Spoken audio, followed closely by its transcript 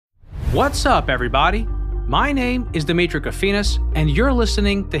What's up, everybody? My name is Demetri Kofinas, and you're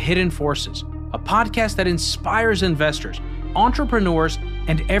listening to Hidden Forces, a podcast that inspires investors, entrepreneurs,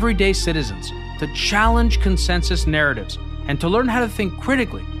 and everyday citizens to challenge consensus narratives and to learn how to think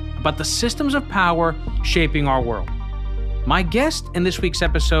critically about the systems of power shaping our world. My guest in this week's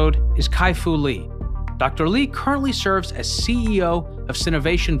episode is Kai-Fu Lee. Dr. Lee currently serves as CEO of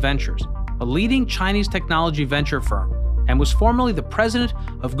Sinovation Ventures, a leading Chinese technology venture firm, and was formerly the president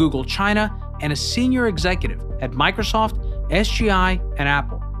of Google China and a senior executive at Microsoft, SGI, and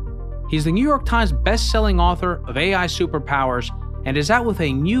Apple. He's the New York Times bestselling author of AI Superpowers and is out with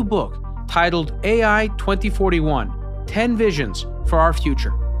a new book titled AI 2041, 10 Visions for Our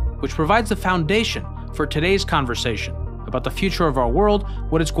Future, which provides the foundation for today's conversation about the future of our world,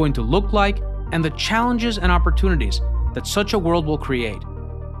 what it's going to look like, and the challenges and opportunities that such a world will create.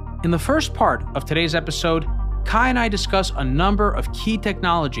 In the first part of today's episode, Kai and I discuss a number of key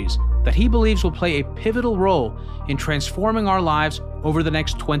technologies that he believes will play a pivotal role in transforming our lives over the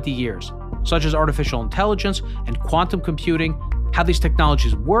next 20 years, such as artificial intelligence and quantum computing, how these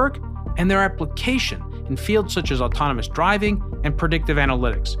technologies work, and their application in fields such as autonomous driving and predictive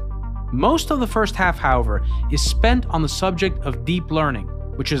analytics. Most of the first half, however, is spent on the subject of deep learning,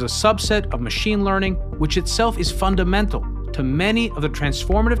 which is a subset of machine learning, which itself is fundamental to many of the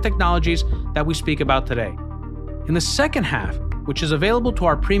transformative technologies that we speak about today. In the second half, which is available to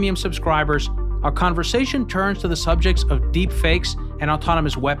our premium subscribers, our conversation turns to the subjects of deep fakes and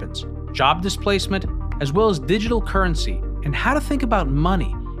autonomous weapons, job displacement, as well as digital currency, and how to think about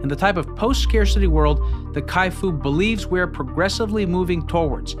money in the type of post-scarcity world that Kai-Fu believes we're progressively moving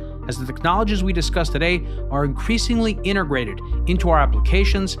towards, as the technologies we discuss today are increasingly integrated into our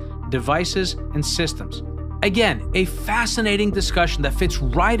applications, devices, and systems. Again, a fascinating discussion that fits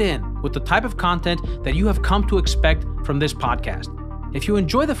right in with the type of content that you have come to expect from this podcast. If you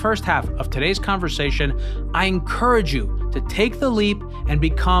enjoy the first half of today's conversation, I encourage you to take the leap and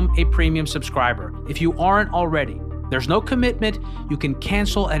become a premium subscriber if you aren't already. There's no commitment, you can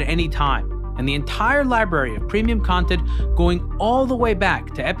cancel at any time, and the entire library of premium content going all the way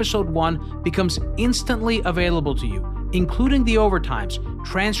back to episode 1 becomes instantly available to you, including the overtimes,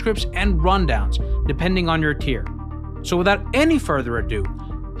 transcripts, and rundowns, depending on your tier. So without any further ado,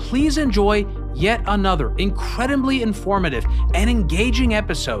 please enjoy yet another incredibly informative and engaging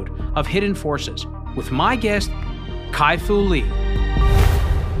episode of Hidden Forces with my guest, Kai-Fu Lee.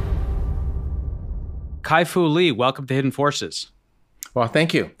 Kai-Fu Lee, welcome to Hidden Forces. Well,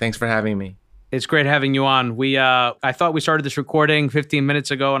 thank you. Thanks for having me. It's great having you on. I thought we started this recording 15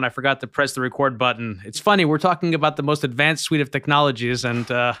 minutes ago, and I forgot to press the record button. It's funny, we're talking about the most advanced suite of technologies, and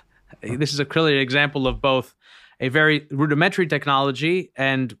this is a clear example of both a very rudimentary technology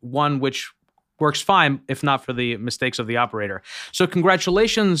and one which works fine, if not for the mistakes of the operator. So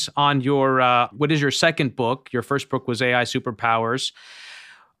congratulations on your, what is your second book? Your first book was AI Superpowers.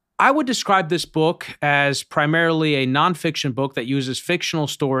 I would describe this book as primarily a nonfiction book that uses fictional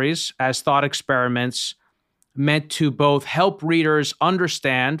stories as thought experiments meant to both help readers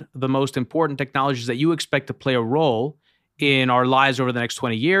understand the most important technologies that you expect to play a role in our lives over the next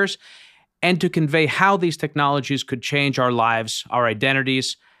 20 years, and to convey how these technologies could change our lives, our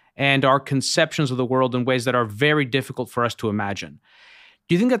identities, and our conceptions of the world in ways that are very difficult for us to imagine.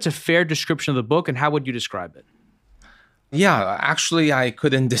 Do you think that's a fair description of the book, and how would you describe it? Yeah, actually, I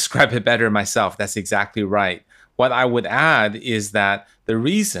couldn't describe it better myself. That's exactly right. What I would add is that the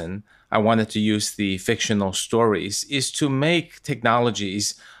reason I wanted to use the fictional stories is to make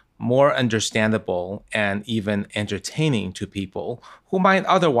technologies more understandable and even entertaining to people who might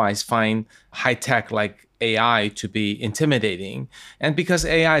otherwise find high-tech like AI to be intimidating. And because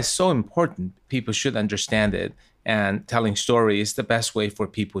AI is so important, people should understand it. And telling stories is the best way for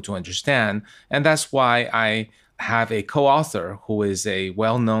people to understand. And that's why I have a co-author who is a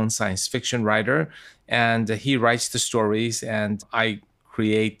well-known science fiction writer, and he writes the stories, and I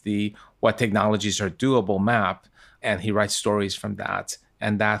create the what technologies are doable map, and he writes stories from that,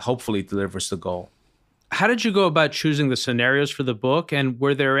 and that hopefully delivers the goal. How did you go about choosing the scenarios for the book, and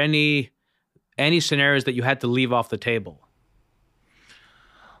were there any scenarios that you had to leave off the table?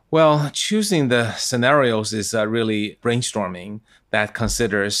 Well, choosing the scenarios is really brainstorming that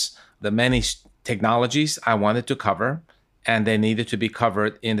considers the many technologies I wanted to cover, and they needed to be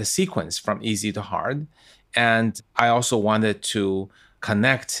covered in the sequence from easy to hard. And I also wanted to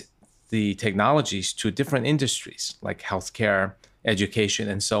connect the technologies to different industries like healthcare, education,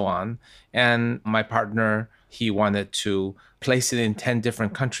 and so on. And my partner, he wanted to place it in 10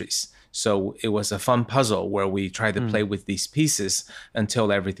 different countries. So it was a fun puzzle where we tried to play with these pieces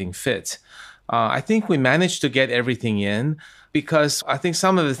until everything fit. I think we managed to get everything in. because I think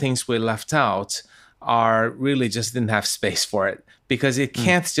some of the things we left out are really just didn't have space for it, because it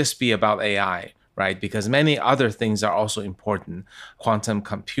can't just be about AI, right? Because many other things are also important. Quantum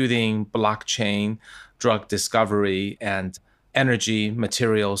computing, blockchain, drug discovery, and energy,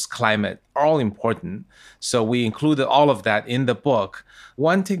 materials, climate are all important. So we included all of that in the book.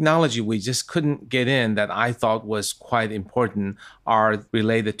 One technology we just couldn't get in that I thought was quite important are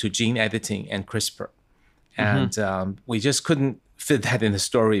related to gene editing and CRISPR. And we just couldn't fit that in the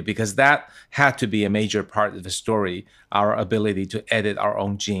story because that had to be a major part of the story, our ability to edit our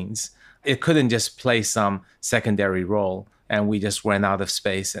own genes. It couldn't just play some secondary role, and we just ran out of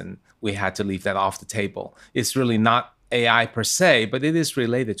space and we had to leave that off the table. It's really not AI per se, but it is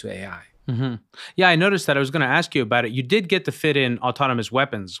related to AI. Yeah, I noticed that. I was going to ask you about it. You did get to fit in autonomous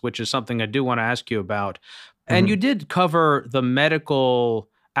weapons, which is something I do want to ask you about. And you did cover the medical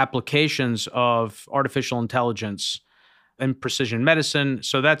applications of artificial intelligence and precision medicine.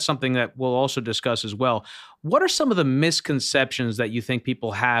 So that's something that we'll also discuss as well. What are some of the misconceptions that you think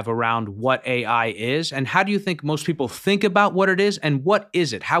people have around what AI is? And how do you think most people think about what it is? And what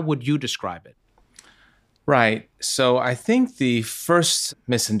is it? How would you describe it? Right. So I think the first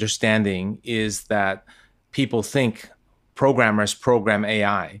misunderstanding is that people think programmers program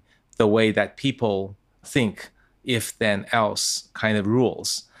AI the way that people think if then else kind of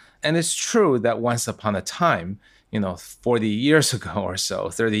rules. And it's true that once upon a time, 40 years ago or so,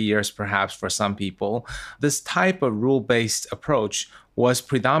 30 years perhaps for some people, this type of rule-based approach was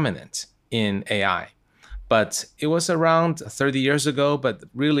predominant in AI. But it was around 30 years ago, but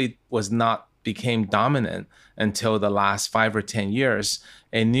really became dominant until the last 5 or 10 years.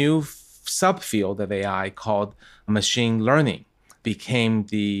 A new subfield of AI called machine learning became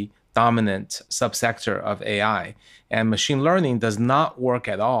the dominant subsector of AI. And machine learning does not work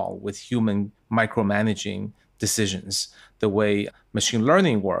at all with human micromanaging decisions. The way machine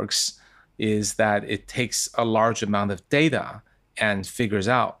learning works is that it takes a large amount of data and figures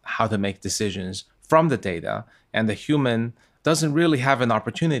out how to make decisions from the data. And the human doesn't really have an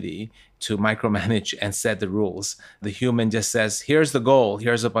opportunity to micromanage and set the rules. The human just says, here's the goal,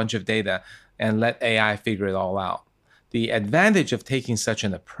 here's a bunch of data, and let AI figure it all out. The advantage of taking such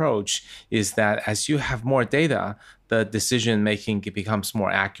an approach is that as you have more data, the decision making becomes more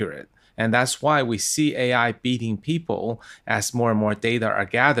accurate. And that's why we see AI beating people as more and more data are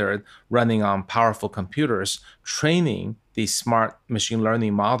gathered, running on powerful computers, training these smart machine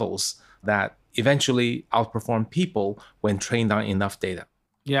learning models that eventually outperform people when trained on enough data.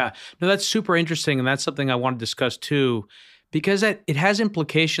 Yeah, no, that's super interesting. And that's something I want to discuss too, because it has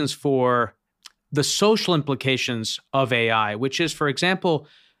implications for the social implications of AI, which is, for example,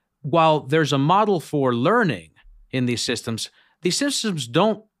 while there's a model for learning in these systems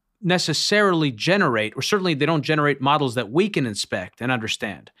don't necessarily generate, or certainly they don't generate models that we can inspect and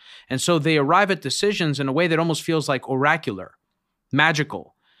understand. And so they arrive at decisions in a way that almost feels like oracular,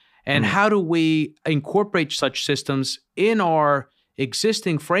 magical. And how do we incorporate such systems in our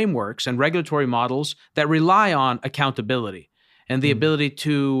existing frameworks and regulatory models that rely on accountability and the ability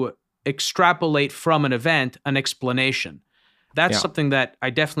to extrapolate from an event an explanation? That's something that I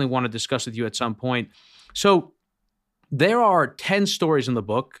definitely want to discuss with you at some point. So there are 10 stories in the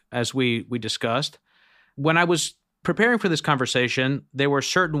book, as we discussed. When I was preparing for this conversation, there were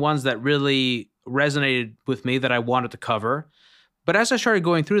certain ones that really resonated with me that I wanted to cover. But as I started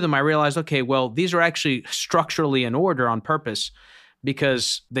going through them, I realized, okay, well, these are actually structurally in order on purpose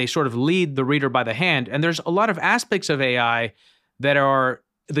because they sort of lead the reader by the hand. And there's a lot of aspects of AI that are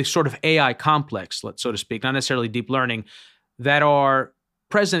the sort of AI complex, so to speak, not necessarily deep learning, that are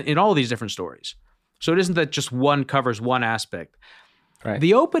present in all of these different stories. So it isn't that just one covers one aspect. Right.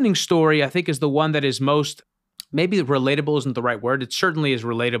 The opening story, I think, is the one that is most, maybe relatable isn't the right word. It certainly is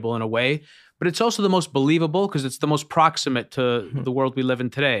relatable in a way, but it's also the most believable because it's the most proximate to the world we live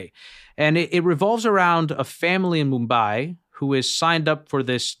in today. And it revolves around a family in Mumbai who is signed up for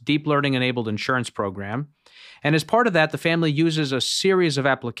this deep learning-enabled insurance program. And as part of that, the family uses a series of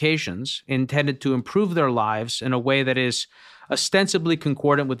applications intended to improve their lives in a way that is ostensibly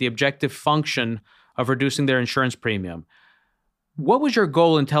concordant with the objective function of reducing their insurance premium. What was your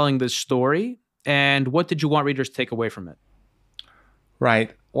goal in telling this story, and what did you want readers to take away from it?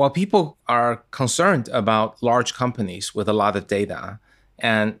 Right. Well, people are concerned about large companies with a lot of data.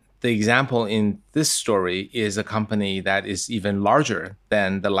 And the example in this story is a company that is even larger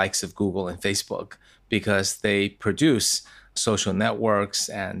than the likes of Google and Facebook because they produce social networks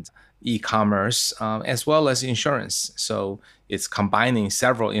and e-commerce, as well as insurance. So it's combining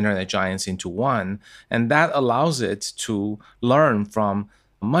several internet giants into one, and that allows it to learn from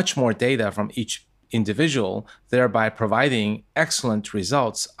much more data from each individual, thereby providing excellent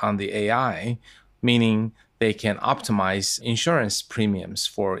results on the AI, meaning they can optimize insurance premiums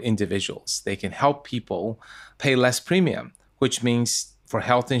for individuals. They can help people pay less premium, which means for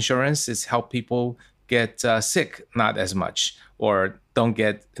health insurance, it's help people get sick not as much, or don't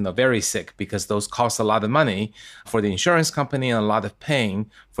get very sick, because those cost a lot of money for the insurance company and a lot of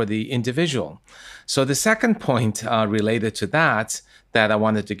pain for the individual. So the second point related to that I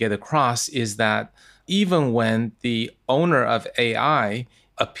wanted to get across is that even when the owner of AI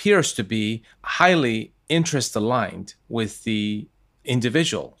appears to be highly interest aligned with the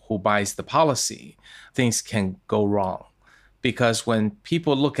individual who buys the policy, things can go wrong. Because when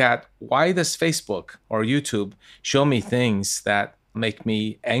people look at, why does Facebook or YouTube show me things that make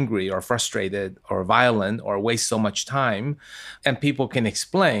me angry or frustrated or violent or waste so much time? And people can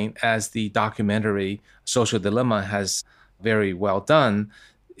explain, as the documentary Social Dilemma has very well done,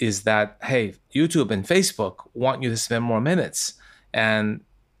 is that, hey, YouTube and Facebook want you to spend more minutes, and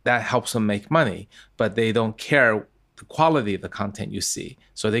that helps them make money, but they don't care the quality of the content you see.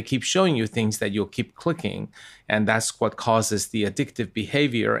 So they keep showing you things that you'll keep clicking. And that's what causes the addictive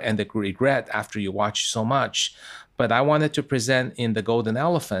behavior and the regret after you watch so much. But I wanted to present in The Golden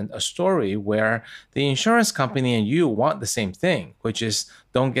Elephant a story where the insurance company and you want the same thing, which is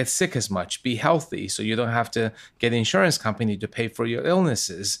don't get sick as much, be healthy, so you don't have to get the insurance company to pay for your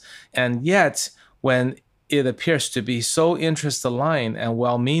illnesses. And yet, when it appears to be so interest aligned and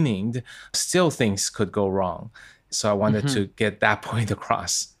well-meaning, still things could go wrong. So I wanted to get that point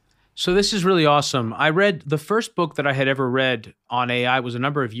across. So this is really awesome. I read the first book that I had ever read on AI was a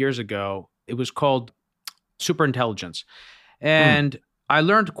number of years ago. It was called Superintelligence. And I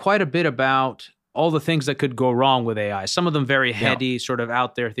learned quite a bit about all the things that could go wrong with AI. Some of them very heady, sort of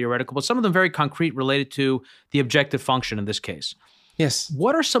out there, theoretical, but some of them very concrete, related to the objective function in this case. Yes.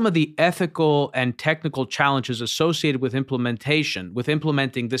 What are some of the ethical and technical challenges associated with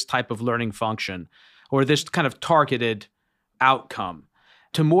implementing this type of learning function, or this kind of targeted outcome,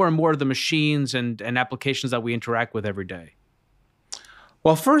 to more and more of the machines and applications that we interact with every day?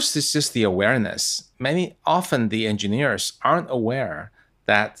 Well, first, it's just the awareness. Often the engineers aren't aware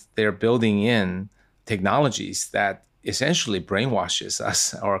that they're building in technologies that essentially brainwashes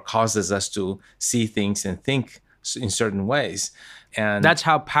us or causes us to see things and think in certain ways. And that's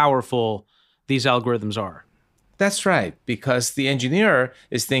how powerful these algorithms are. That's right, because the engineer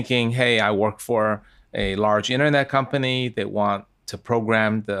is thinking, hey, I work for a large internet company. They want to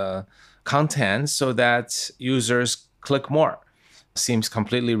program the content so that users click more. Seems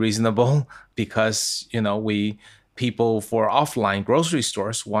completely reasonable, because people for offline grocery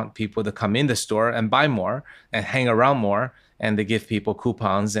stores want people to come in the store and buy more and hang around more, and they give people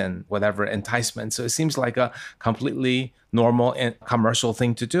coupons and whatever enticement. So it seems like a completely normal and commercial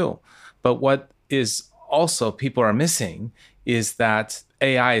thing to do. But what is also people are missing is that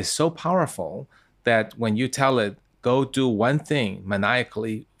AI is so powerful that when you tell it, go do one thing,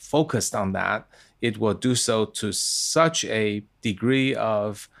 maniacally focused on that, it will do so to such a degree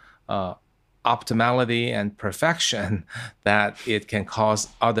of optimality and perfection that it can cause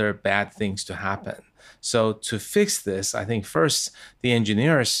other bad things to happen. So to fix this, I think first the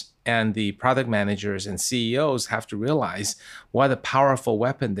engineers and the product managers and CEOs have to realize what a powerful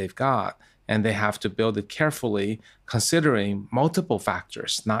weapon they've got. And they have to build it carefully, considering multiple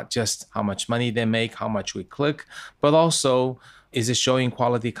factors, not just how much money they make, how much we click, but also, is it showing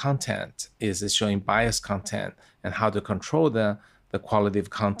quality content? Is it showing biased content? And how to control the quality of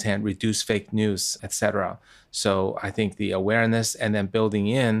content, reduce fake news, etc. So I think the awareness, and then building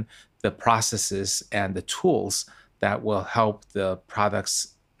in the processes and the tools that will help the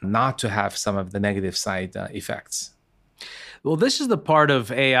products not to have some of the negative side effects. Well, this is the part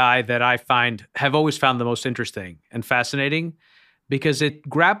of AI that I have always found the most interesting and fascinating, because it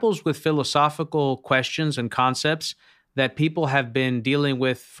grapples with philosophical questions and concepts that people have been dealing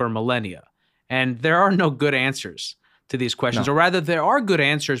with for millennia. And there are no good answers to these questions, or rather there are good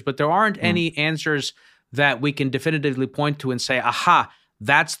answers, but there aren't any answers that we can definitively point to and say, aha,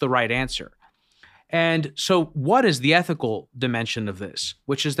 that's the right answer. And so what is the ethical dimension of this?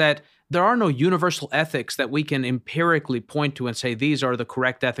 Which is that there are no universal ethics that we can empirically point to and say, these are the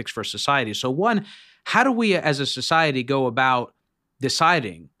correct ethics for society. So one, how do we as a society go about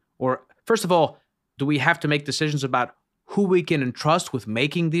deciding, or first of all, do we have to make decisions about who we can entrust with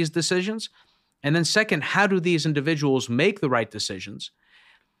making these decisions? And then second, how do these individuals make the right decisions?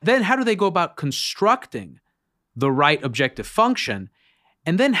 Then how do they go about constructing the right objective function?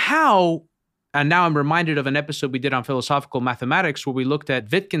 And then how, and now I'm reminded of an episode we did on philosophical mathematics where we looked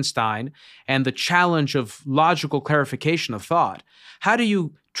at Wittgenstein and the challenge of logical clarification of thought. How do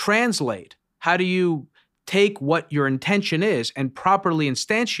you translate How do you take what your intention is and properly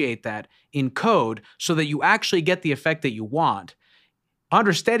instantiate that in code so that you actually get the effect that you want?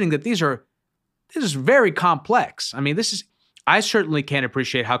 Understanding that this is very complex. I mean, I certainly can't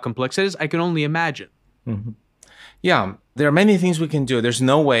appreciate how complex it is. I can only imagine. Mhm. Yeah, there are many things we can do. There's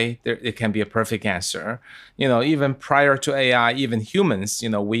no way it can be a perfect answer. Even prior to AI, even humans,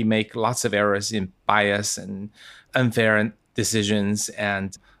 we make lots of errors in bias and unfair decisions,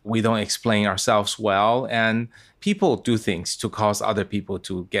 and we don't explain ourselves well. And people do things to cause other people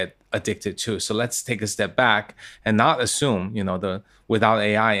to get addicted too. So let's take a step back and not assume, without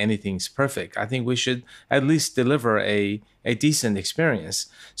AI, anything's perfect. I think we should at least deliver a decent experience.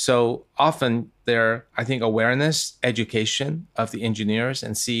 So often I think awareness, education of the engineers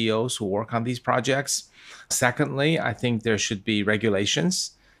and CEOs who work on these projects. Secondly, I think there should be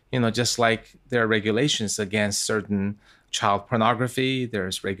regulations, just like there are regulations against certain child pornography.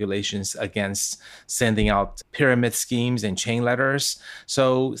 There's regulations against sending out pyramid schemes and chain letters.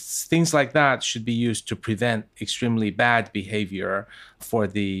 So things like that should be used to prevent extremely bad behavior for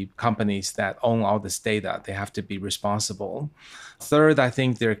the companies that own all this data. They have to be responsible. Third, I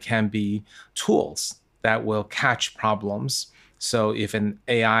think there can be tools that will catch problems. So if an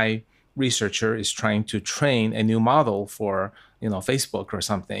AI researcher is trying to train a new model for Facebook or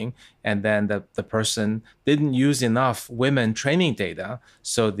something, and then the person didn't use enough women training data,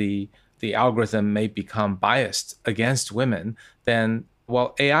 so the algorithm may become biased against women, then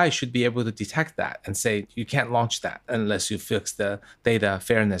AI should be able to detect that and say, you can't launch that unless you fix the data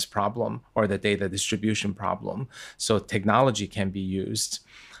fairness problem or the data distribution problem. So technology can be used.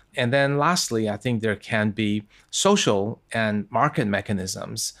 And then lastly, I think there can be social and market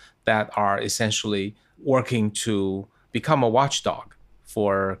mechanisms that are essentially working to become a watchdog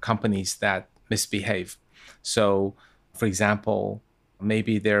for companies that misbehave. So, for example,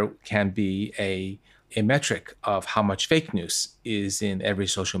 maybe there can be a metric of how much fake news is in every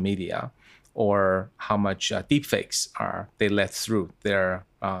social media, or how much deepfakes they let through their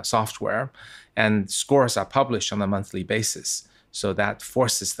software. And scores are published on a monthly basis. So that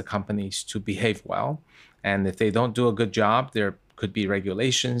forces the companies to behave well. And if they don't do a good job, there could be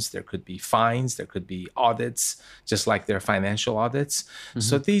regulations, there could be fines, there could be audits, just like their financial audits. Mm-hmm.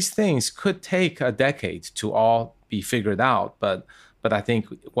 So these things could take a decade to all be figured out. But I think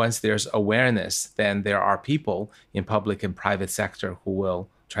once there's awareness, then there are people in public and private sector who will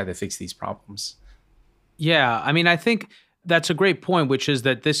try to fix these problems. Yeah, I mean, I think that's a great point, which is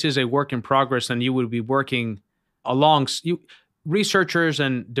that this is a work in progress, and you would be working researchers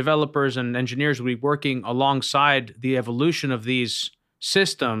and developers and engineers will be working alongside the evolution of these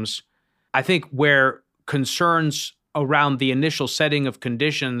systems. I think where concerns around the initial setting of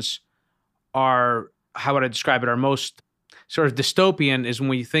conditions are, how would I describe it, are most sort of dystopian is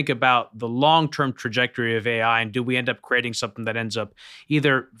when you think about the long-term trajectory of AI, and do we end up creating something that ends up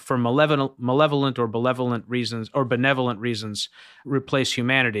either for malevolent or benevolent reasons replace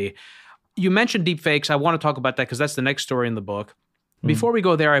humanity. You mentioned deepfakes. I want to talk about that because that's the next story in the book. Before we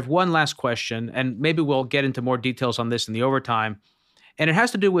go there, I have one last question, and maybe we'll get into more details on this in the overtime. And it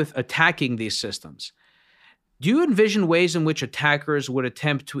has to do with attacking these systems. Do you envision ways in which attackers would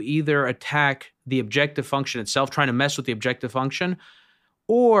attempt to either attack the objective function itself, trying to mess with the objective function,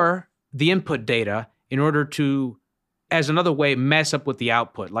 or the input data in order to, as another way, mess up with the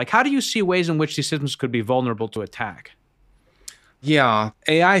output? Like, how do you see ways in which these systems could be vulnerable to attack? Yeah,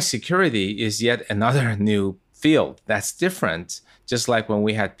 AI security is yet another new field that's different. Just like when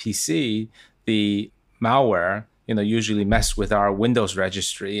we had PC, the malware, usually messed with our Windows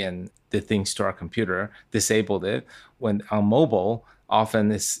registry and did things to our computer, disabled it. When on mobile,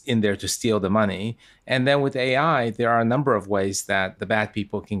 often it's in there to steal the money. And then with AI, there are a number of ways that the bad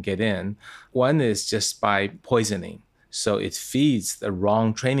people can get in. One is just by poisoning. So it feeds the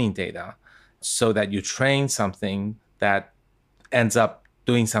wrong training data so that you train something that ends up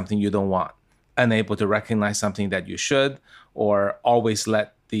doing something you don't want, unable to recognize something that you should, or always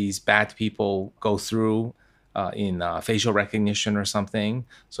let these bad people go through in facial recognition or something.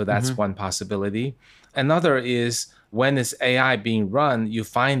 So that's one possibility. Another is when it's AI being run, you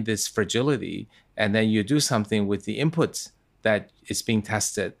find this fragility, and then you do something with the inputs that is being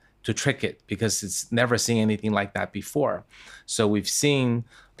tested to trick it, because it's never seen anything like that before. So we've seen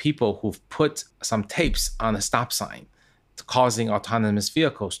people who've put some tapes on a stop sign, causing autonomous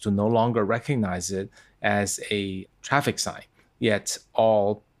vehicles to no longer recognize it as a traffic sign, yet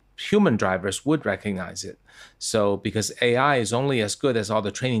all human drivers would recognize it. So because AI is only as good as all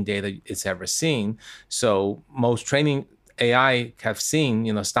the training data it's ever seen, so most training AI have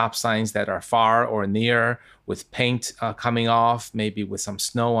seen, stop signs that are far or near with paint coming off, maybe with some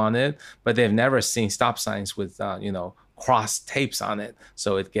snow on it, but they've never seen stop signs with, cross tapes on it,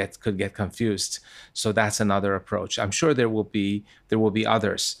 so could get confused. So that's another approach. I'm sure there will be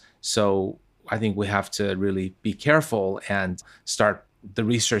others. So I think we have to really be careful and start the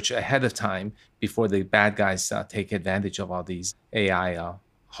research ahead of time before the bad guys take advantage of all these AI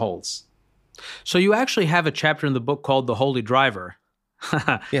holes. So you actually have a chapter in the book called The Holy Driver,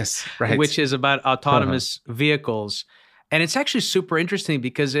 Yes, right. which is about autonomous vehicles. And it's actually super interesting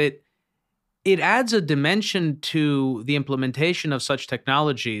because it adds a dimension to the implementation of such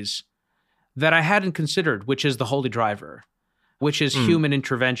technologies that I hadn't considered, which is the Holy Driver, which is human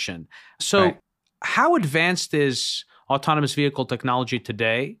intervention. So Right. how advanced is autonomous vehicle technology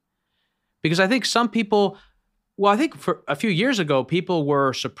today? Because I think some people, well, I think for a few years ago, people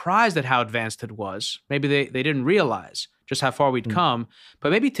were surprised at how advanced it was. Maybe they didn't realize just how far we'd come.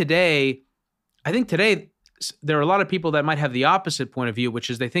 But maybe today, I think today, there are a lot of people that might have the opposite point of view, which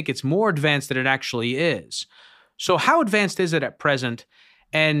is they think it's more advanced than it actually is. So how advanced is it at present?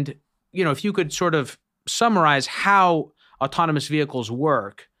 And, if you could sort of summarize how autonomous vehicles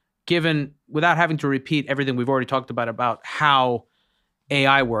work, given without having to repeat everything we've already talked about how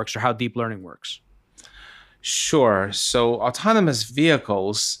AI works or how deep learning works. Sure. So autonomous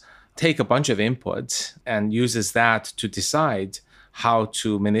vehicles take a bunch of input and uses that to decide how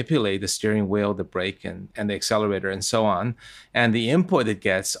to manipulate the steering wheel, the brake, and the accelerator, and so on. And the input it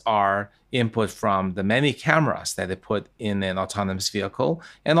gets are input from the many cameras that it put in an autonomous vehicle,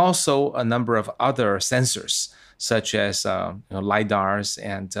 and also a number of other sensors, such as LiDARs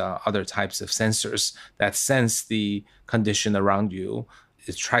and other types of sensors that sense the condition around you.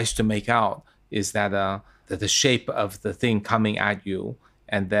 It tries to make out is that the shape of the thing coming at you.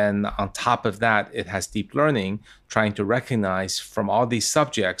 And then on top of that, it has deep learning trying to recognize from all these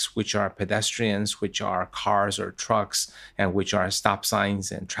subjects, which are pedestrians, which are cars or trucks, and which are stop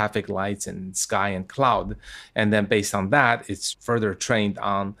signs and traffic lights and sky and cloud. And then based on that, it's further trained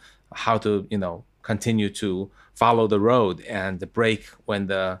on how to, continue to follow the road and the brake when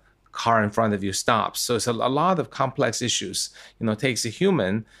the car in front of you stops. So it's a lot of complex issues. It takes a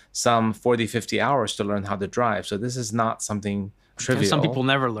human some 40, 50 hours to learn how to drive. So this is not something trivial. And some people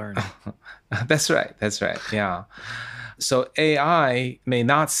never learn. That's right. Yeah. So AI may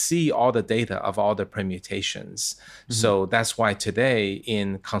not see all the data of all the permutations. So that's why today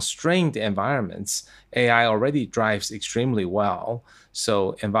in constrained environments, AI already drives extremely well.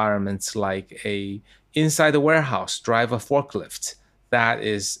 So environments like inside a warehouse, drive a forklift. That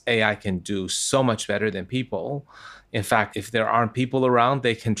is, AI can do so much better than people. In fact, if there aren't people around,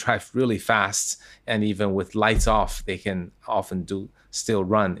 they can drive really fast. And even with lights off, they can often still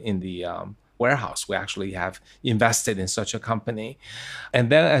run in the warehouse. We actually have invested in such a company. And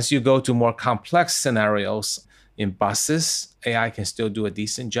then as you go to more complex scenarios, in buses, AI can still do a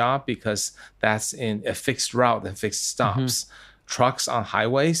decent job because that's in a fixed route and fixed stops. Trucks on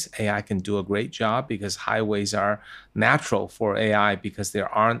highways, AI can do a great job because highways are natural for AI because there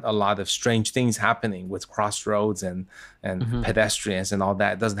aren't a lot of strange things happening with crossroads and pedestrians and all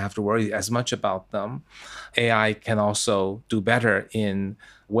that. It doesn't have to worry as much about them. AI can also do better in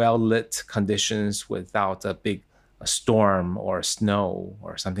well-lit conditions without a big storm or snow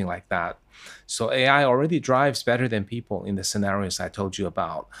or something like that. So AI already drives better than people in the scenarios I told you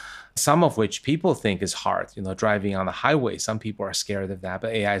about. Some of which people think is hard, driving on the highway. Some people are scared of that,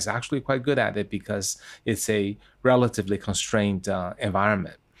 but AI is actually quite good at it because it's a relatively constrained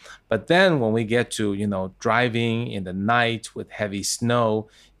environment. But then when we get to, driving in the night with heavy snow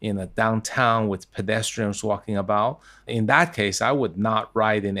in a downtown with pedestrians walking about, in that case, I would not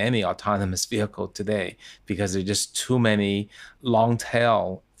ride in any autonomous vehicle today because there are just too many long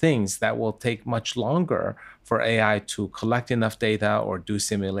tail things that will take much longer for AI to collect enough data or do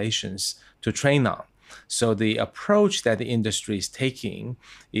simulations to train on. So the approach that the industry is taking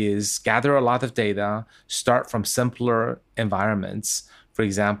is gather a lot of data, start from simpler environments. For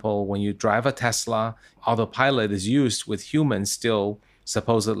example, when you drive a Tesla, autopilot is used with humans still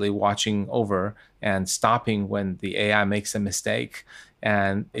supposedly watching over and stopping when the AI makes a mistake.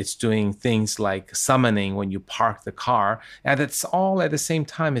 And it's doing things like summoning when you park the car. And it's all at the same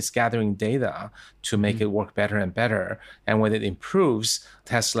time, it's gathering data to make it work better and better. And when it improves,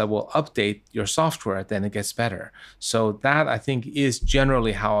 Tesla will update your software, then it gets better. So that, I think, is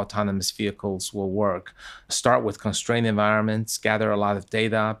generally how autonomous vehicles will work. Start with constrained environments, gather a lot of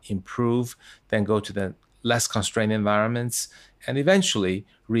data, improve, then go to the less constrained environments, and eventually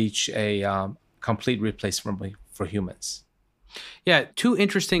reach a complete replacement for humans. Yeah, two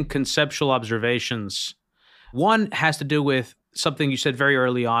interesting conceptual observations One has to do with something you said very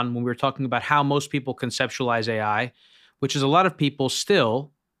early on when we were talking about how most people conceptualize AI, which is a lot of people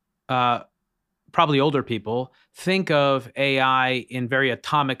still, uh, probably older people, think of AI in very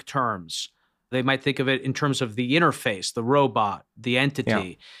atomic terms. They might think of it in terms of the interface, the robot, the Yeah.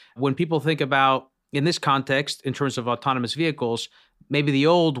 entity. When people think about, in this context, in terms of autonomous vehicles, maybe the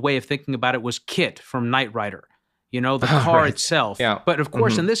old way of thinking about it was Kit from Knight Rider, the car Right. itself. Yeah. But of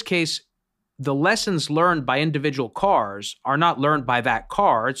course, in this case, the lessons learned by individual cars are not learned by that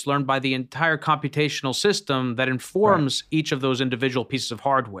car. It's learned by the entire computational system that Right. informs each of those individual pieces of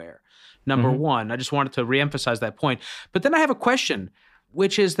hardware. Number hmm one, I just wanted to reemphasize that point. But then I have a question,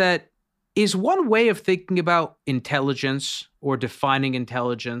 which is that is one way of thinking about intelligence or defining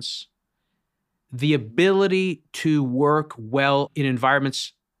intelligence the ability to work well in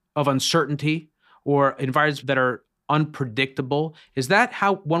environments of uncertainty or environments that are unpredictable? Is that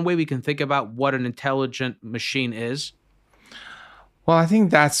how one way we can think about what an intelligent machine is? Well, I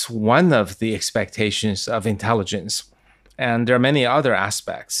think that's one of the expectations of intelligence. And there are many other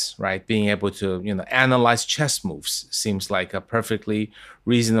aspects, right? Being able to, analyze chess moves seems like a perfectly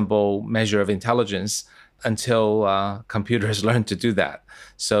reasonable measure of intelligence until computers learn to do that.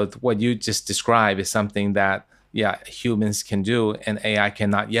 So what you just described is something that, yeah, humans can do and AI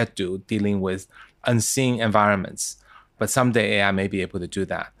cannot yet do, dealing with unseen environments. But someday AI may be able to do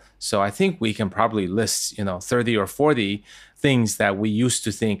that. So I think we can probably list, 30 or 40 things that we used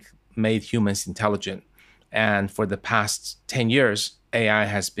to think made humans intelligent. And for the past 10 years, AI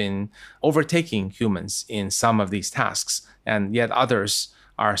has been overtaking humans in some of these tasks, and yet others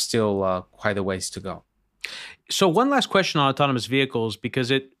are still quite a ways to go. So one last question on autonomous vehicles,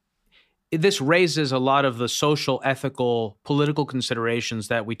 because this raises a lot of the social, ethical, political considerations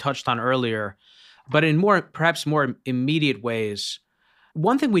that we touched on earlier, but in perhaps more immediate ways.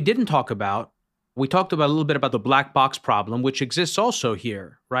 One thing we didn't talk about, we talked about a little bit about the black box problem, which exists also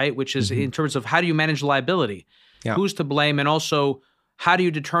here, right? Which is hmm in terms of how do you manage liability? Yeah. Who's to blame? And also, how do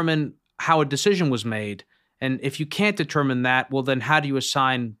you determine how a decision was made? And if you can't determine that, well, then how do you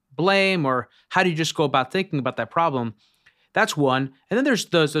assign blame, or how do you just go about thinking about that problem? That's one. And then there's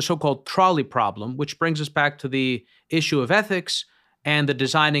the so-called trolley problem, which brings us back to the issue of ethics and the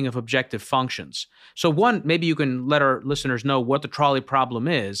designing of objective functions. So one, maybe you can let our listeners know what the trolley problem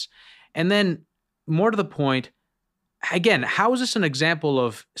is. And then more to the point, again, how is this an example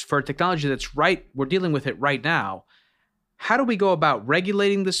of, for a technology that's right, we're dealing with it right now, how do we go about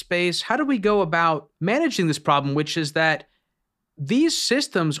regulating the space? How do we go about managing this problem, which is that these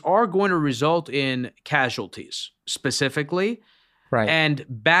systems are going to result in casualties specifically Right. and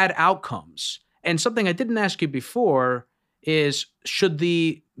bad outcomes. And something I didn't ask you before is, should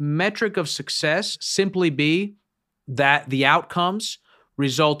the metric of success simply be that the outcomes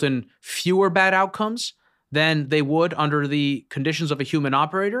result in fewer bad outcomes than they would under the conditions of a human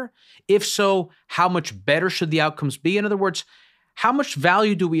operator? If so, how much better should the outcomes be? In other words, how much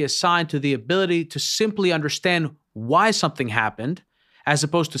value do we assign to the ability to simply understand why something happened as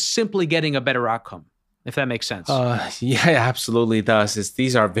opposed to simply getting a better outcome, if that makes sense? Yeah, it absolutely does.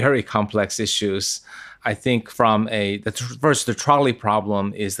 These are very complex issues. I think first, the trolley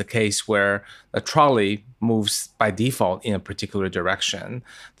problem is the case where a trolley moves by default in a particular direction.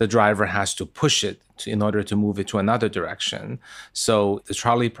 The driver has to push it in order to move it to another direction. So the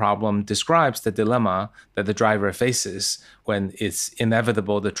trolley problem describes the dilemma that the driver faces when it's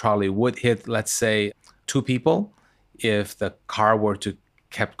inevitable the trolley would hit, let's say, two people if the car were to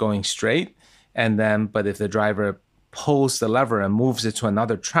kept going straight. But if the driver pulls the lever and moves it to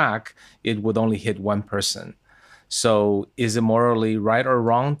another track, it would only hit one person. So is it morally right or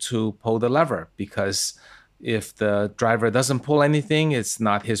wrong to pull the lever? Because if the driver doesn't pull anything, it's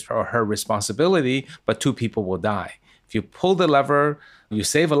not his or her responsibility, but two people will die. If you pull the lever, you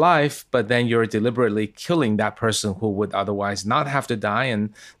save a life, but then you're deliberately killing that person who would otherwise not have to die.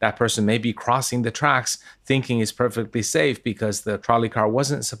 And that person may be crossing the tracks thinking it's perfectly safe because the trolley car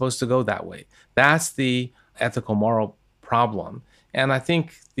wasn't supposed to go that way. That's the ethical moral problem. And I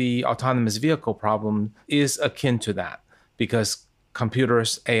think the autonomous vehicle problem is akin to that because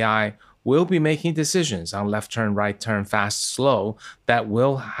computers, AI, will be making decisions on left turn, right turn, fast, slow that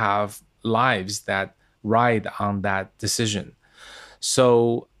will have lives that ride on that decision.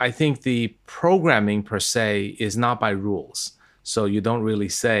 So I think the programming per se is not by rules. So you don't really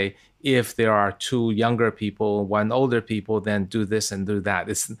say, if there are two younger people, one older people, then do this and do that.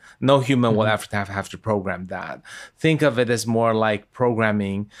 It's no human will ever have to program that. Think of it as more like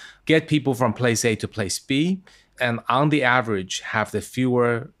programming, get people from place A to place B, and on the average, have the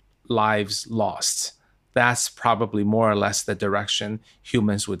fewer lives lost. That's probably more or less the direction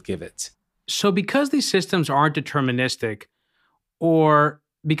humans would give it. So because these systems aren't deterministic, or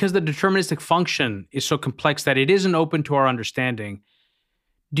because the deterministic function is so complex that it isn't open to our understanding,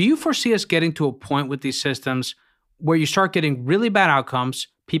 do you foresee us getting to a point with these systems where you start getting really bad outcomes,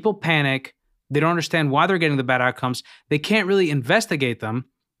 people panic, they don't understand why they're getting the bad outcomes, they can't really investigate them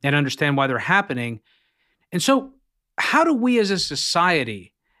and understand why they're happening? And so, how do we as a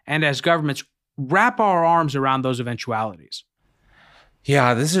society and as governments wrap our arms around those eventualities?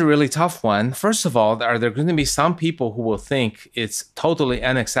 Yeah, this is a really tough one. First of all, are there going to be some people who will think it's totally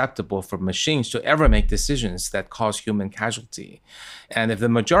unacceptable for machines to ever make decisions that cause human casualty? And if the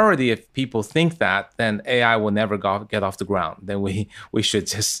majority of people think that, then AI will never get off the ground. Then we should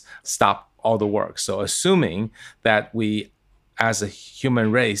just stop all the work. So assuming that we, as a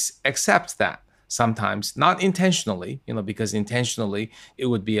human race, accept that, sometimes not intentionally, because intentionally it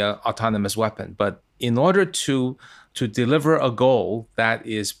would be an autonomous weapon, but in order to deliver a goal that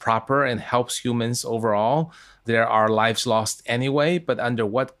is proper and helps humans overall, there are lives lost anyway. But under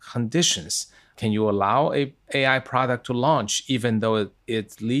what conditions can you allow a AI product to launch, even though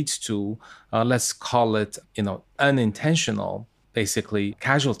it leads to, let's call it, unintentional, basically,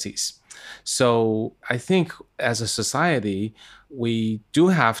 casualties? So I think as a society, we do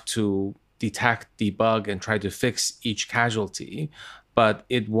have to detect, debug, and try to fix each casualty, but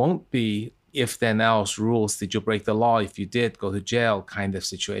it won't be if then else rules, did you break the law? If you did, go to jail kind of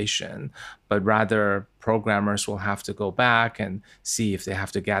situation. But rather, programmers will have to go back and see if they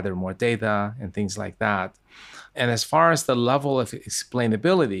have to gather more data and things like that. And as far as the level of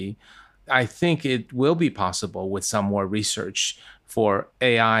explainability, I think it will be possible with some more research for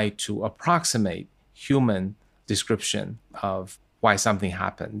AI to approximate human description of why something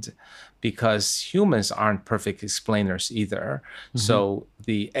happened, because humans aren't perfect explainers either. Mm-hmm. So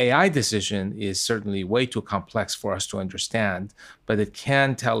the AI decision is certainly way too complex for us to understand, but it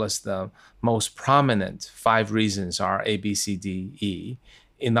can tell us the most prominent 5 reasons are A, B, C, D, E,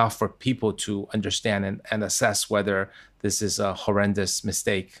 enough for people to understand and assess whether this is a horrendous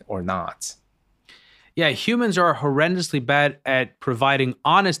mistake or not. Yeah, humans are horrendously bad at providing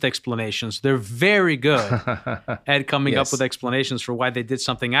honest explanations. They're very good at coming up with explanations for why they did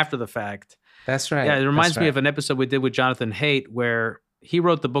something after the fact. That's right. Yeah, it reminds me of an episode we did with Jonathan Haidt, where he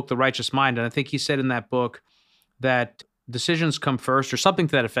wrote the book, The Righteous Mind. And I think he said in that book that decisions come first, or something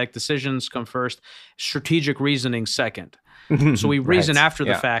to that effect. Decisions come first, strategic reasoning second. So we reason after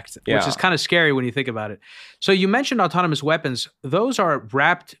the fact, which is kind of scary when you think about it. So you mentioned autonomous weapons. Those are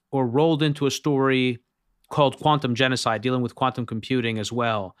wrapped or rolled into a story called Quantum Genocide, dealing with quantum computing as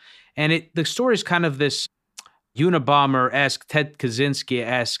well. And the story is kind of this Unabomber-esque, Ted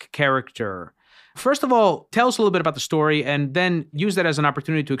Kaczynski-esque character. First of all, tell us a little bit about the story, and then use that as an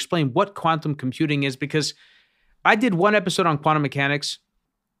opportunity to explain what quantum computing is, because I did one episode on quantum mechanics.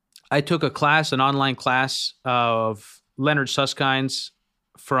 I took a class, an online class of Leonard Suskind's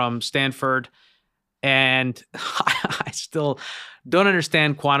from Stanford, and I still don't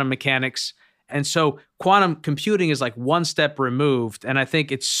understand quantum mechanics. And so quantum computing is like one step removed, and I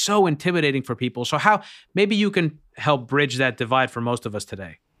think it's so intimidating for people. So maybe you can help bridge that divide for most of us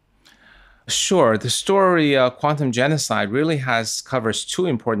today. Sure. The story Quantum Genocide really covers 2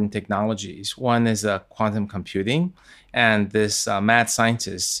 important technologies. One is quantum computing, and this mad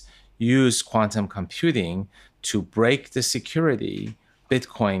scientist used quantum computing to break the security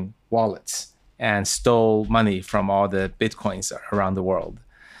Bitcoin wallets and stole money from all the Bitcoins around the world.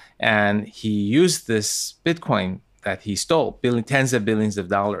 And he used this Bitcoin that he stole, tens of billions of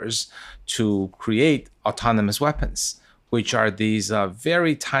dollars, to create autonomous weapons, which are these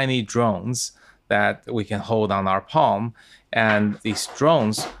very tiny drones that we can hold on our palm. And these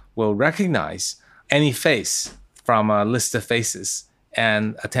drones will recognize any face from a list of faces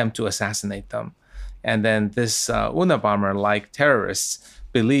and attempt to assassinate them. And then this Unabomber-like terrorist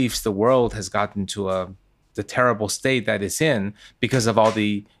believes the world has gotten to the terrible state that it's in because of all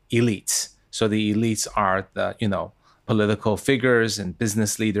the elites. So the elites are the, political figures and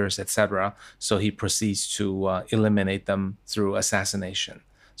business leaders, etc. So he proceeds to eliminate them through assassination.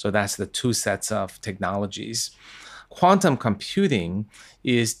 So that's the 2 sets of technologies. Quantum computing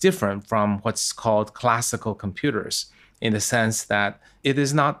is different from what's called classical computers, in the sense that it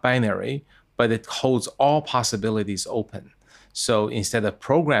is not binary, but it holds all possibilities open. So instead of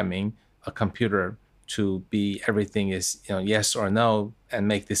programming a computer to be everything is yes or no and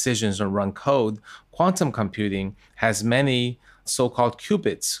make decisions or run code, quantum computing has many so-called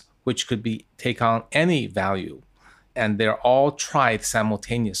qubits, which could take on any value, and they're all tried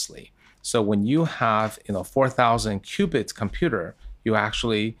simultaneously. So when you have 4,000 qubit computer,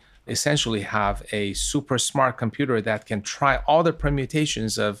 essentially have a super smart computer that can try all the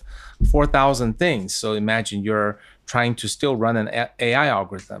permutations of 4,000 things. So imagine you're trying to still run an AI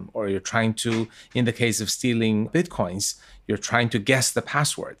algorithm, or you're trying to, in the case of stealing Bitcoins, you're trying to guess the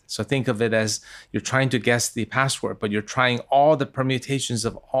password. So think of it as you're trying to guess the password, but you're trying all the permutations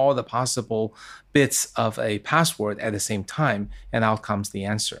of all the possible bits of a password at the same time, and out comes the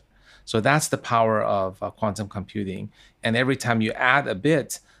answer. So that's the power of quantum computing. And every time you add a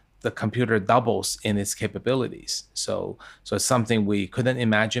bit, the computer doubles in its capabilities. So it's something we couldn't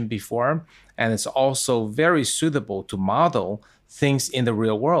imagine before. And it's also very suitable to model things in the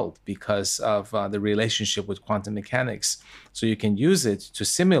real world because of the relationship with quantum mechanics. So you can use it to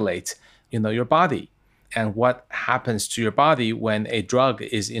simulate, your body and what happens to your body when a drug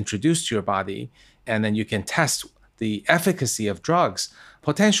is introduced to your body. And then you can test the efficacy of drugs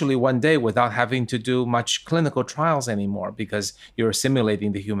potentially one day without having to do much clinical trials anymore, because you're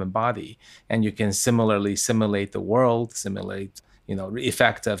simulating the human body. And you can similarly simulate the world, simulate,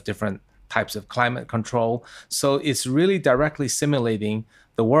 effect of different types of climate control. So it's really directly simulating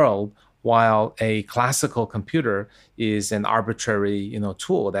the world, while a classical computer is an arbitrary,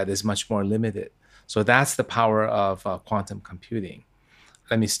 tool that is much more limited. So that's the power of quantum computing.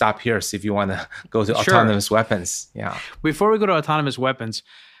 Let me stop here, see if you want to go to autonomous weapons. Yeah. Before we go to autonomous weapons,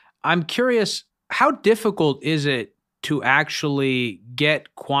 I'm curious, how difficult is it to actually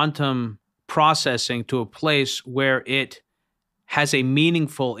get quantum processing to a place where it has a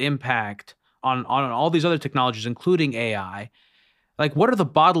meaningful impact on all these other technologies, including AI? Like, what are the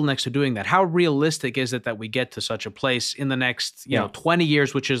bottlenecks to doing that? How realistic is it that we get to such a place in the next 20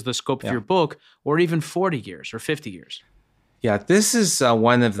 years, which is the scope of your book, or even 40 years or 50 years? Yeah, this is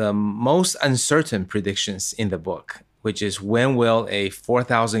one of the most uncertain predictions in the book, which is when will a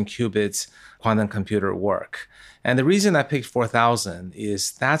 4,000 qubits quantum computer work? And the reason I picked 4,000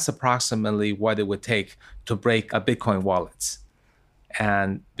 is that's approximately what it would take to break a Bitcoin wallet.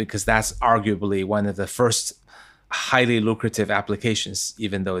 And because that's arguably one of the first highly lucrative applications,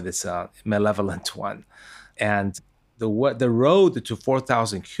 even though it's a malevolent one. And the road to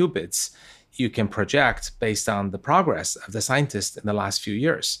 4,000 qubits you can project based on the progress of the scientists in the last few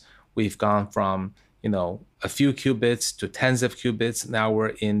years. We've gone from, a few qubits to tens of qubits. Now we're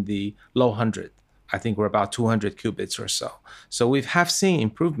in the low 100. I think we're about 200 qubits or so. So we have seen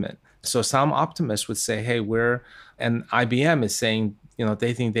improvement. So some optimists would say, hey, and IBM is saying,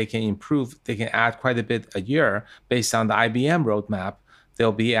 they think they can improve, they can add quite a bit a year based on the IBM roadmap.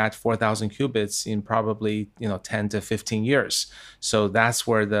 They'll be at 4,000 qubits in probably 10 to 15 years. So that's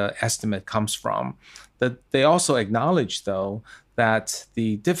where the estimate comes from. They also acknowledge, though, that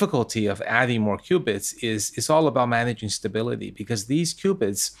the difficulty of adding more qubits is all about managing stability, because these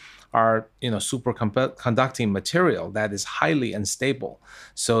qubits are superconducting material that is highly unstable.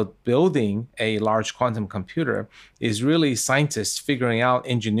 So building a large quantum computer is really scientists figuring out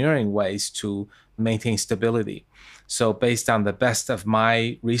engineering ways to maintain stability. So based on the best of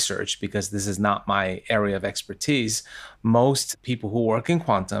my research, because this is not my area of expertise, most people who work in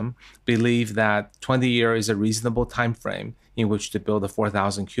quantum believe that 20 years is a reasonable time frame in which to build a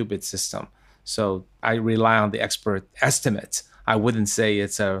 4,000 qubit system. So I rely on the expert estimates. I wouldn't say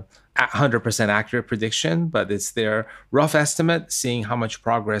it's a 100% accurate prediction, but it's their rough estimate, seeing how much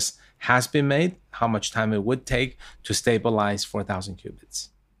progress has been made, how much time it would take to stabilize 4,000 qubits.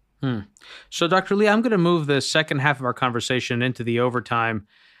 So, Dr. Li, I'm going to move the second half of our conversation into the overtime.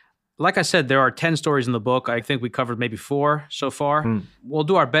 Like I said, there are 10 stories in the book. I think we covered maybe 4 so far. We'll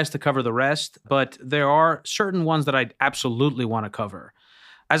do our best to cover the rest, but there are certain ones that I absolutely want to cover.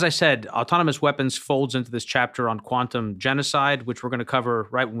 As I said, autonomous weapons folds into this chapter on quantum genocide, which we're going to cover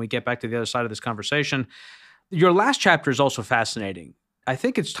right when we get back to the other side of this conversation. Your last chapter is also fascinating. I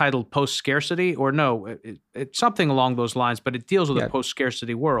think it's titled Post-Scarcity, or no, it's something along those lines, but it deals with a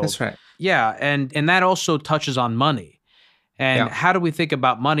post-scarcity world. That's right. Yeah, and that also touches on money. And how do we think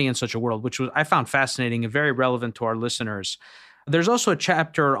about money in such a world, which I found fascinating and very relevant to our listeners. There's also a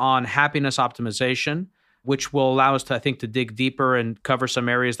chapter on happiness optimization, which will allow us to, I think, to dig deeper and cover some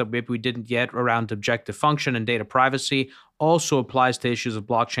areas that maybe we didn't yet around objective function and data privacy. Also applies to issues of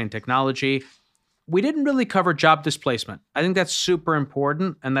blockchain technology. We didn't really cover job displacement. I think that's super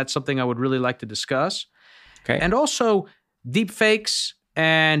important, and that's something I would really like to discuss. Okay. And also deepfakes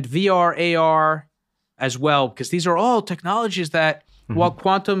and VR, AR as well, because these are all technologies that, while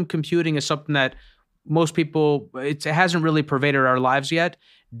quantum computing is something that most people, it hasn't really pervaded our lives yet,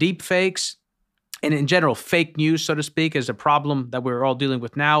 deepfakes and in general, fake news, so to speak, is a problem that we're all dealing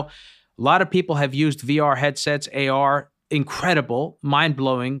with now. A lot of people have used VR headsets, AR, incredible,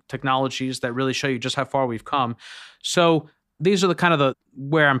 mind-blowing technologies that really show you just how far we've come. So these are the kind of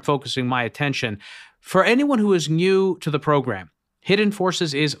where I'm focusing my attention. For anyone who is new to the program, Hidden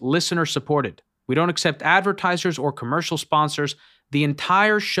Forces is listener supported. We don't accept advertisers or commercial sponsors. The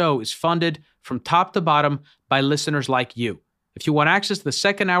entire show is funded from top to bottom by listeners like you. If you want access to the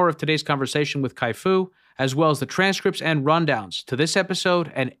second hour of today's conversation with Kai-Fu, as well as the transcripts and rundowns to this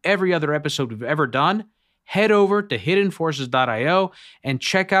episode and every other episode we've ever done, head over to hiddenforces.io and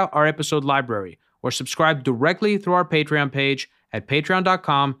check out our episode library, or subscribe directly through our Patreon page at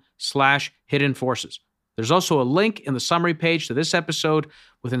patreon.com/hiddenforces. There's also a link in the summary page to this episode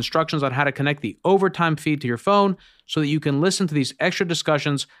with instructions on how to connect the overtime feed to your phone so that you can listen to these extra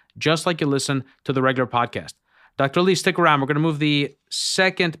discussions just like you listen to the regular podcast. Dr. Lee, stick around. We're going to move the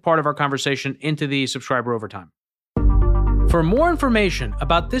second part of our conversation into the subscriber overtime. For more information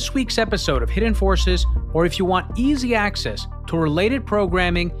about this week's episode of Hidden Forces, or if you want easy access to related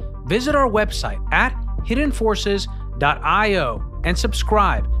programming, visit our website at hiddenforces.io and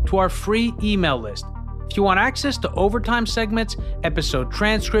subscribe to our free email list. If you want access to overtime segments, episode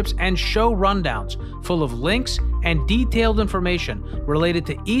transcripts, and show rundowns full of links and detailed information related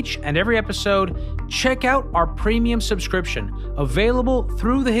to each and every episode, check out our premium subscription available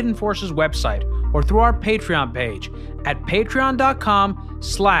through the Hidden Forces website or through our Patreon page at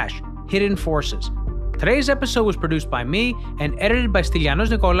patreon.com/Hidden Forces. Today's episode was produced by me and edited by Stylianos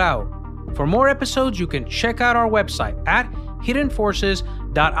Nicolaou. For more episodes, you can check out our website at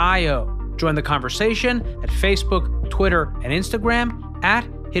hiddenforces.io. Join the conversation at Facebook, Twitter, and Instagram at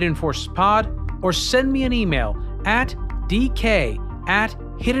Hidden Forces Pod, or send me an email at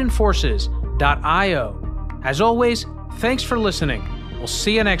dk@hiddenforces.io. As always, thanks for listening. We'll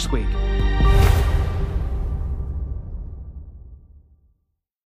see you next week.